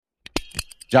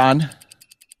John,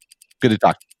 good to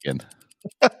talk to you again.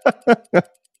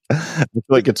 I feel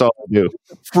like it's all I do.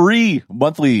 Free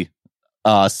monthly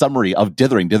summary of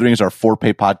Dithering. Dithering is our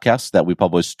 4-pay podcast that we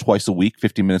publish twice a week,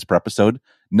 15 minutes per episode.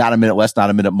 Not a minute less, not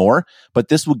a minute more. But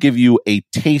this will give you a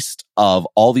taste of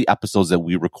all the episodes that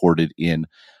we recorded in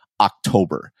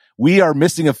October. We are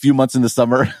missing a few months in the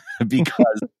summer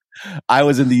because I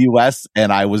was in the US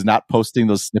and I was not posting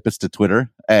those snippets to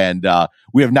Twitter. And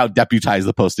we have now deputized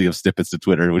the posting of snippets to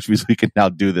Twitter, which means we can now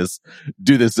do this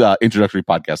introductory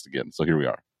podcast again. So here we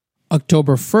are.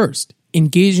 October 1st,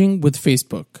 engaging with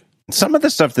Facebook. Some of the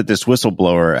stuff that this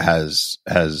whistleblower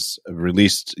has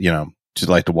released, to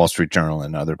like the Wall Street Journal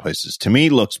and other places, to me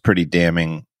looks pretty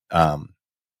damning. And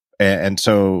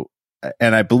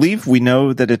I believe we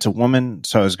know that it's a woman.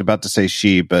 So I was about to say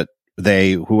she, but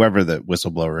they, whoever the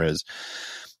whistleblower is.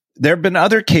 There have been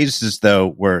other cases, though,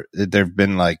 where there have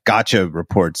been like gotcha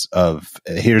reports of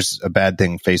here's a bad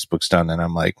thing Facebook's done. And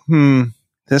I'm like,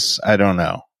 this, I don't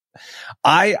know.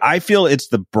 I feel it's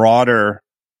the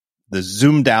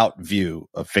zoomed out view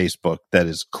of Facebook that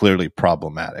is clearly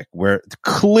problematic, where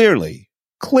clearly,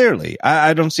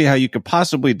 I don't see how you could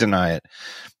possibly deny it.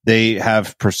 They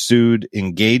have pursued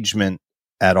engagement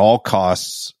at all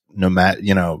costs, no matter,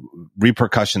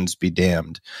 repercussions be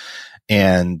damned.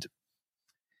 And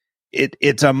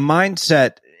it's a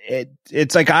mindset.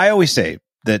 It's like I always say,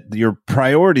 that your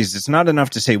priorities, it's not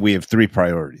enough to say we have 3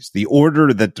 priorities. The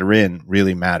order that they're in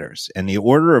really matters. And the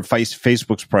order of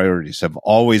Facebook's priorities have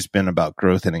always been about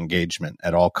growth and engagement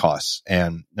at all costs.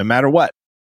 And no matter what.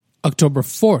 October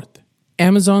 4th,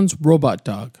 Amazon's robot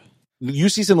dog. You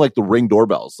see some like the Ring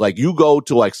doorbells. Like you go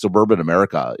to like suburban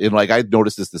America and like I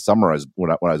noticed this summer when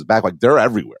I was back, like they're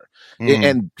everywhere.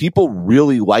 And people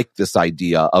really like this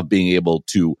idea of being able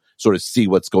to sort of see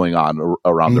what's going on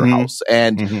around their house.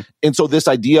 And so this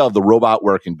idea of the robot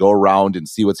where it can go around and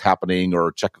see what's happening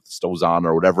or check if the stove's on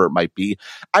or whatever it might be.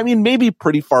 I mean, maybe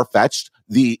pretty far-fetched.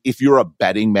 If you're a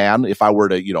betting man, if I were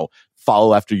to,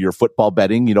 follow after your football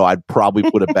betting, I'd probably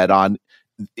put a bet on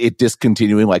it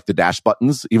discontinuing like the dash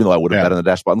buttons, even though I would have bet on the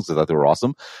dash buttons because I thought they were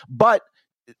awesome. But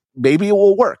maybe it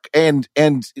will work. And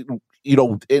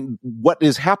what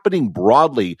is happening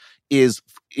broadly is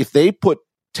if they put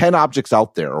 10 objects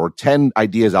out there or 10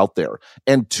 ideas out there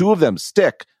and 2 of them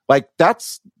stick, like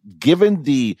that's given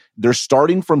they're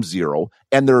starting from zero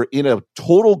and they're in a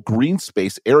total green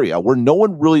space area where no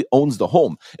one really owns the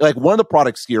home. Like one of the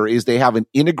products here is they have an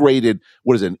integrated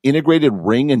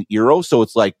Ring and Eero. So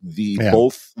it's like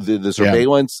both the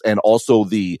surveillance and also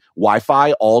the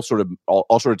Wi-Fi all sort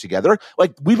of together.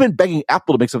 Like we've been begging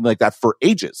Apple to make something like that for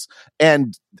ages.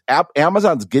 And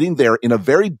Amazon's getting there in a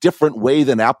very different way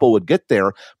than Apple would get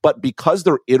there. But because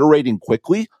they're iterating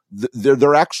quickly,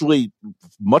 they're actually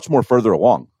much more further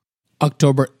along.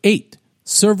 October 8th,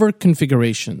 server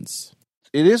configurations.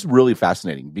 It is really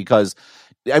fascinating because,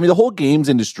 I mean, the whole games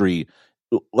industry,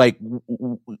 like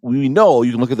we know,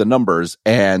 you can look at the numbers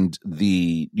and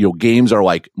the, games are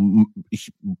like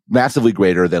massively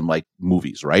greater than like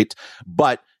movies, right?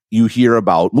 But you hear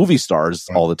about movie stars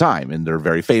all the time and they're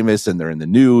very famous and they're in the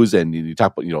news and you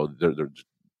talk about,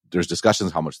 there's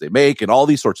discussions how much they make and all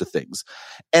these sorts of things.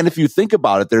 And if you think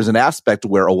about it, there's an aspect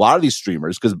where a lot of these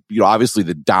streamers, because obviously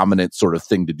the dominant sort of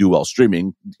thing to do while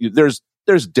streaming, there's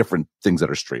different things that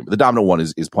are streamed. The dominant one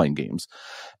is playing games.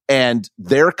 And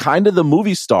they're kind of the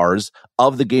movie stars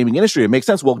of the gaming industry. It makes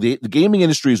sense. Well, the gaming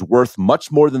industry is worth much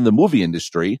more than the movie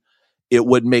industry. It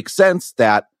would make sense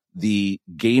that the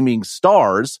gaming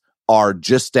stars are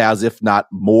just as, if not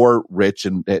more rich,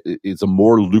 and it's a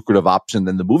more lucrative option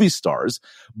than the movie stars.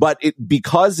 But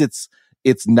because it's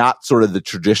not sort of the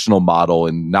traditional model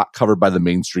and not covered by the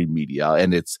mainstream media,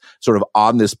 and it's sort of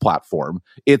on this platform,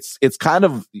 it's kind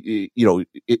of,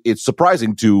 it's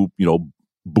surprising to,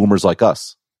 boomers like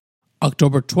us.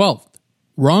 October 12th,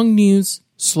 wrong news,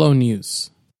 slow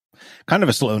news. Kind of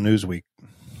a slow news week.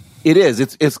 It is.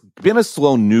 It's been a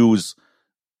slow news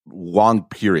long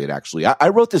period, actually. I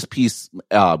wrote this piece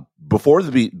before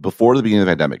the beginning of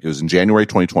the pandemic. It was in January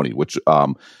 2020, which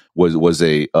was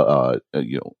a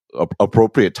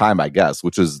appropriate time, I guess,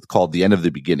 which is called The End of the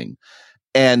Beginning.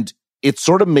 And it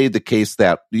sort of made the case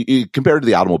that compared to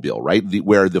the automobile, right,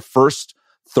 where the first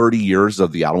 30 years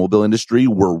of the automobile industry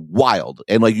were wild.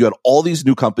 And like you had all these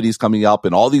new companies coming up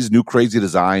and all these new crazy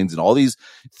designs and all these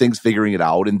things figuring it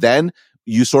out. And then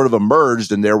you sort of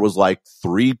emerged and there was like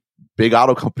 3 big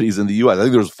auto companies in the US. I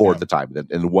think there was 4 at the time,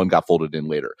 and one got folded in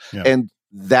later. Yeah. And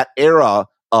that era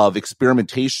of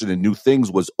experimentation and new things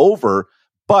was over,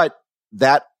 but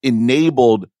that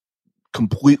enabled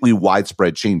completely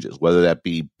widespread changes, whether that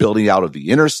be building out of the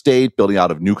interstate, building out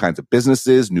of new kinds of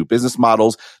businesses, new business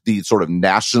models, the sort of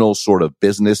national sort of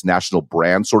business, national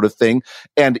brand sort of thing.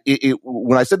 And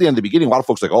when I said the end of the beginning, a lot of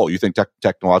folks are like, oh, you think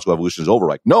technological evolution is over?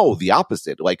 Like, no, the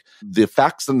opposite. Like the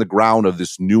facts on the ground of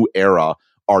this new era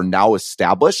are now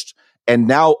established. And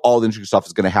now all the interesting stuff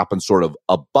is going to happen sort of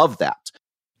above that.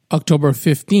 October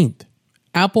 15th,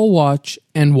 Apple Watch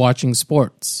and watching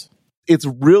sports. It's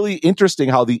really interesting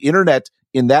how the internet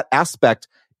in that aspect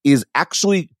is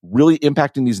actually really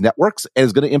impacting these networks and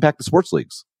is going to impact the sports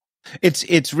leagues.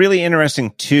 It's really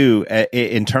interesting too,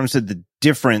 in terms of the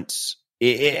difference.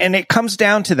 And it comes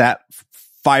down to that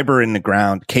fiber in the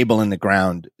ground, cable in the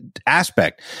ground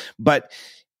aspect. But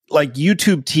like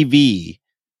YouTube TV,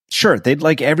 sure, they'd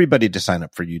like everybody to sign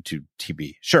up for YouTube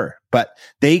TV. Sure. But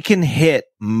they can hit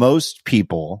most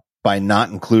people by not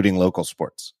including local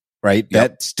sports. Right. Yep.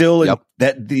 That still, Yep.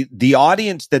 that the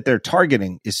audience that they're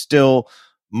targeting is still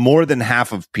more than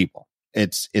half of people.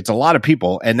 It's a lot of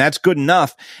people, and that's good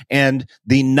enough. And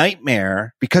the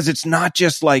nightmare, because it's not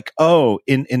just like, oh,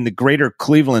 in the greater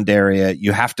Cleveland area,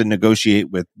 you have to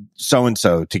negotiate with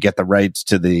so-and-so to get the rights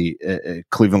to the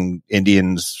Cleveland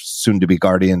Indians, soon to be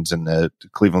Guardians, and the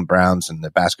Cleveland Browns and the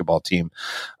basketball team,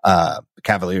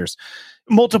 Cavaliers.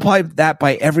 Multiply that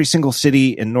by every single city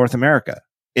in North America.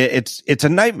 It's a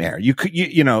nightmare.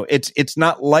 You know, it's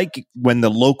not like when the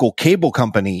local cable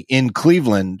company in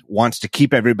Cleveland wants to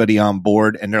keep everybody on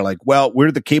board and they're like, well,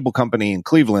 we're the cable company in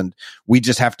Cleveland. We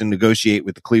just have to negotiate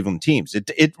with the Cleveland teams.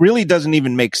 It really doesn't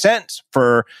even make sense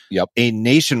for a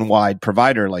nationwide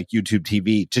provider like YouTube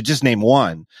TV, to just name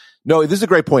one. No, this is a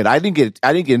great point. I didn't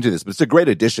get into this, but it's a great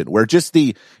addition where just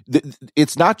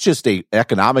it's not just a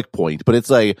economic point, but it's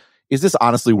like, is this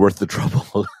honestly worth the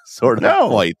trouble? Sort of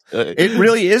point. It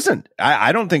really isn't.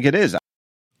 I don't think it is.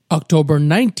 October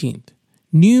 19th,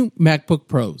 new MacBook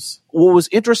Pros. What was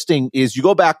interesting is you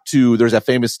go back to, there's that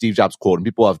famous Steve Jobs quote, and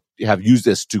people have used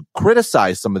this to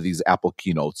criticize some of these Apple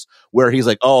keynotes where he's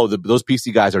like, oh, those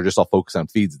PC guys are just all focused on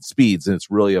feeds and speeds, and it's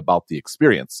really about the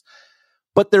experience.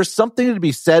 But there's something to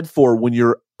be said for when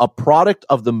you're a product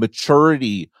of the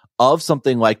maturity of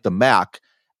something like the Mac.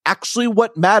 Actually,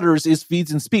 what matters is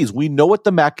feeds and speeds. We know what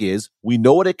the Mac is. We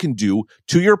know what it can do.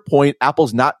 To your point,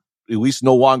 Apple's not, at least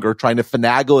no longer, trying to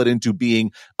finagle it into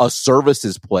being a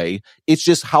services play. It's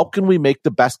just, how can we make the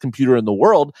best computer in the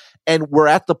world? And we're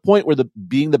at the point where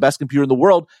being the best computer in the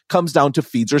world comes down to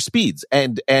feeds or speeds.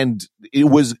 And it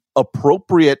was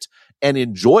appropriate and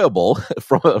enjoyable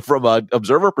from an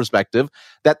observer perspective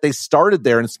that they started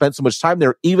there and spent so much time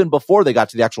there even before they got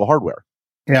to the actual hardware.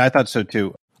 Yeah, I thought so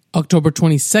too. October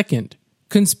 22nd,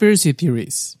 conspiracy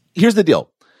theories. Here's the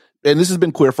deal, and this has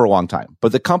been clear for a long time,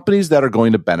 but the companies that are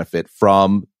going to benefit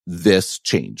from this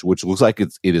change, which looks like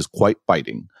it is quite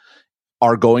biting,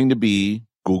 are going to be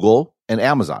Google and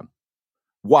Amazon.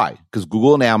 Why? Because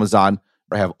Google and Amazon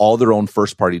have all their own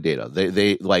first-party data.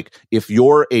 They like, if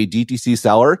you're a DTC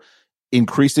seller,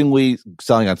 increasingly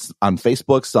selling on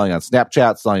Facebook, selling on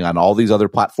Snapchat, selling on all these other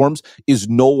platforms is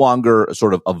no longer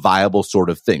sort of a viable sort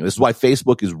of thing. This is why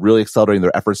Facebook is really accelerating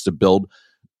their efforts to build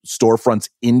storefronts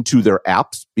into their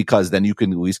apps, because then you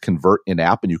can at least convert in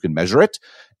app and you can measure it.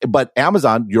 But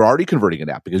Amazon, you're already converting an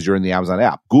app because you're in the Amazon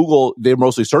app. Google, they're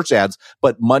mostly search ads,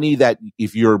 but money that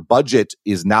if your budget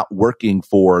is not working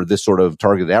for this sort of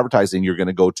targeted advertising, you're going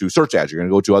to go to search ads. You're going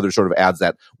to go to other sort of ads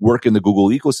that work in the Google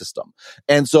ecosystem.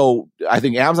 And so I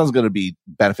think Amazon's going to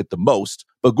benefit the most,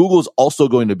 but Google's also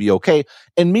going to be okay.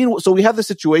 And meanwhile, so we have the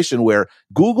situation where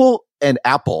Google and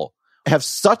Apple have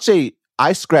such a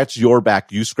I scratch your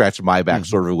back, you scratch my back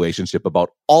sort of relationship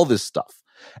about all this stuff.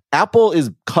 Apple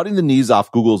is cutting the knees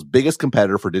off Google's biggest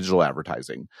competitor for digital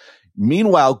advertising.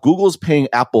 Meanwhile, Google's paying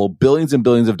Apple billions and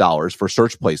billions of dollars for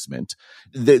search placement.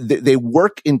 They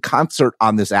work in concert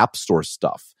on this App Store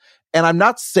stuff. And I'm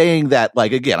not saying that,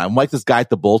 like, again, I'm like this guy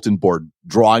at the bulletin board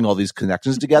drawing all these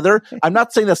connections together. I'm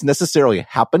not saying that's necessarily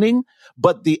happening,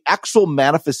 but the actual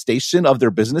manifestation of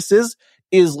their businesses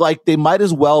is like they might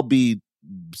as well be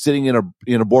sitting in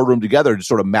a boardroom together, just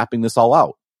sort of mapping this all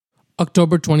out.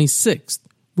 October 26th,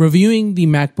 reviewing the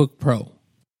MacBook Pro.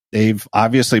 They've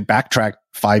obviously backtracked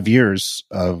 5 years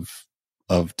of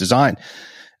design.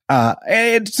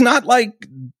 It's not like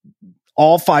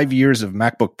all 5 years of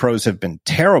MacBook Pros have been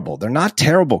terrible. They're not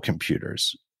terrible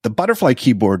computers. The butterfly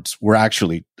keyboards were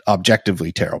actually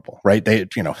objectively terrible, right? They,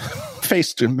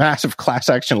 faced a massive class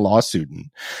action lawsuit, and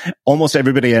almost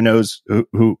everybody I know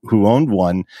who owned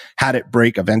one had it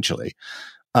break eventually.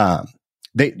 We're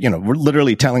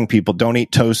literally telling people, don't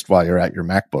eat toast while you're at your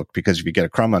MacBook, because if you get a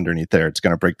crumb underneath there, it's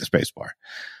going to break the space bar.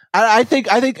 I think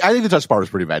the touch bar was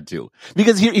pretty bad too,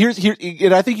 because here's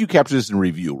and I think you captured this in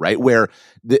review, right? Where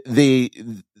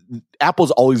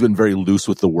Apple's always been very loose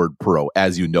with the word pro,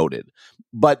 as you noted,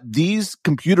 but these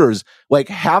computers, like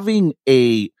having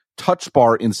a touch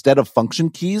bar instead of function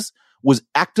keys, was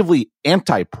actively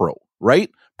anti-pro, right?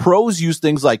 Pros use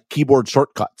things like keyboard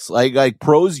shortcuts, like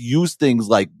pros use things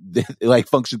like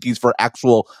function keys for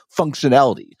actual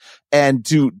functionality. And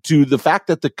to the fact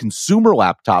that the consumer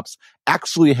laptops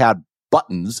actually had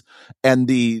buttons and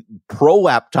the pro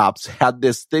laptops had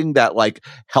this thing that like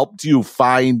helped you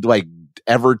find like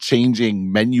ever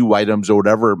changing menu items or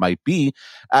whatever it might be.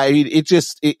 I mean,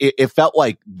 it felt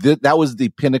like that was the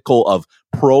pinnacle of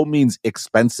pro means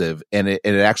expensive, and it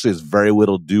actually has very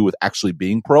little to do with actually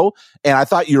being pro. And I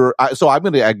thought so I'm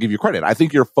going to give you credit. I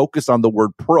think you're focused on the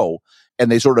word pro, and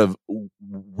they sort of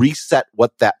reset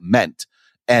what that meant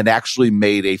and actually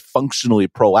made a functionally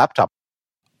pro laptop.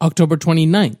 October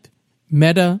 29th,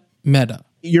 Meta.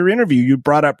 Your interview, you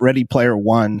brought up Ready Player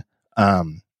One.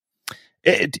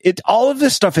 All of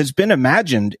this stuff has been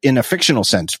imagined in a fictional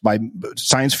sense by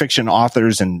science fiction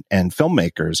authors and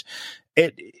filmmakers.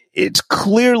 It's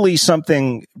clearly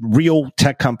something real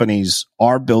tech companies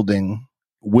are building,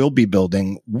 will be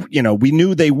building. You know, we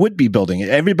knew they would be building it.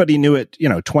 Everybody knew it,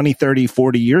 20, 30,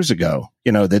 40 years ago,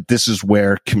 that this is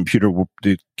where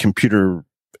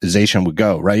computerization would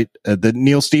go, right? The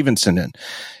Neil Stephenson,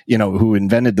 who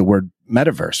invented the word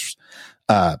metaverse,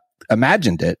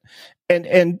 imagined it.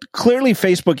 And clearly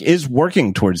Facebook is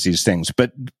working towards these things,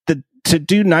 but to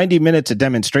do 90 minutes of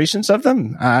demonstrations of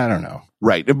them, I don't know.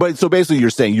 Right. But so basically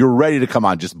you're saying you're ready to come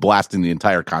on just blasting the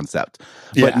entire concept.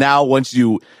 Yeah. But now once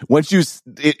you put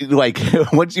it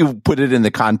in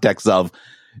the context of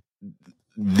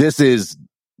this is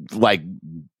like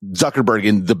Zuckerberg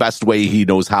in the best way he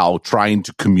knows how, trying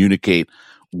to communicate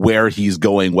where he's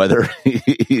going, whether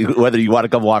you want to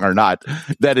come along or not,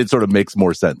 then it sort of makes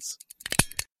more sense.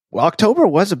 Well, October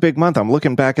was a big month. I'm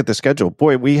looking back at the schedule.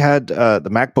 Boy, we had the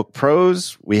MacBook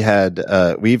Pros. We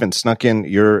even snuck in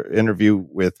your interview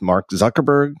with Mark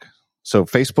Zuckerberg. So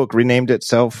Facebook renamed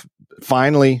itself.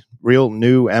 Finally, real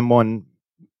new M1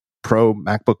 Pro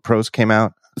MacBook Pros came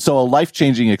out. So a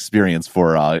life-changing experience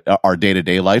for our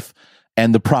day-to-day life,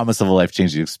 and the promise of a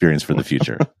life-changing experience for the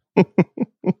future.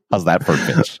 How's that for a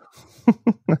pitch?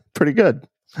 Pretty good.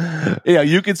 Yeah,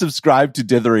 you can subscribe to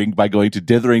Dithering by going to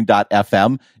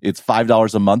dithering.fm. It's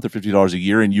 $5 a month or $50 a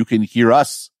year, and you can hear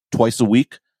us twice a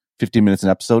week, 15 minutes an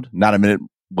episode, not a minute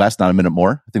less, not a minute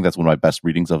more. I think that's one of my best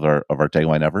readings of our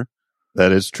tagline ever.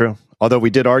 That is true. Although we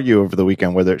did argue over the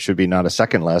weekend whether it should be not a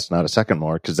second less, not a second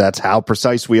more, because that's how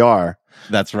precise we are.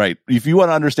 That's right. If you want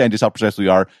to understand just how precise we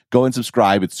are, go and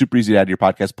subscribe. It's super easy to add to your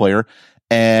podcast player.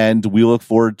 And we look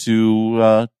forward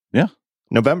to,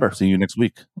 November. Seeing you next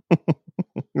week.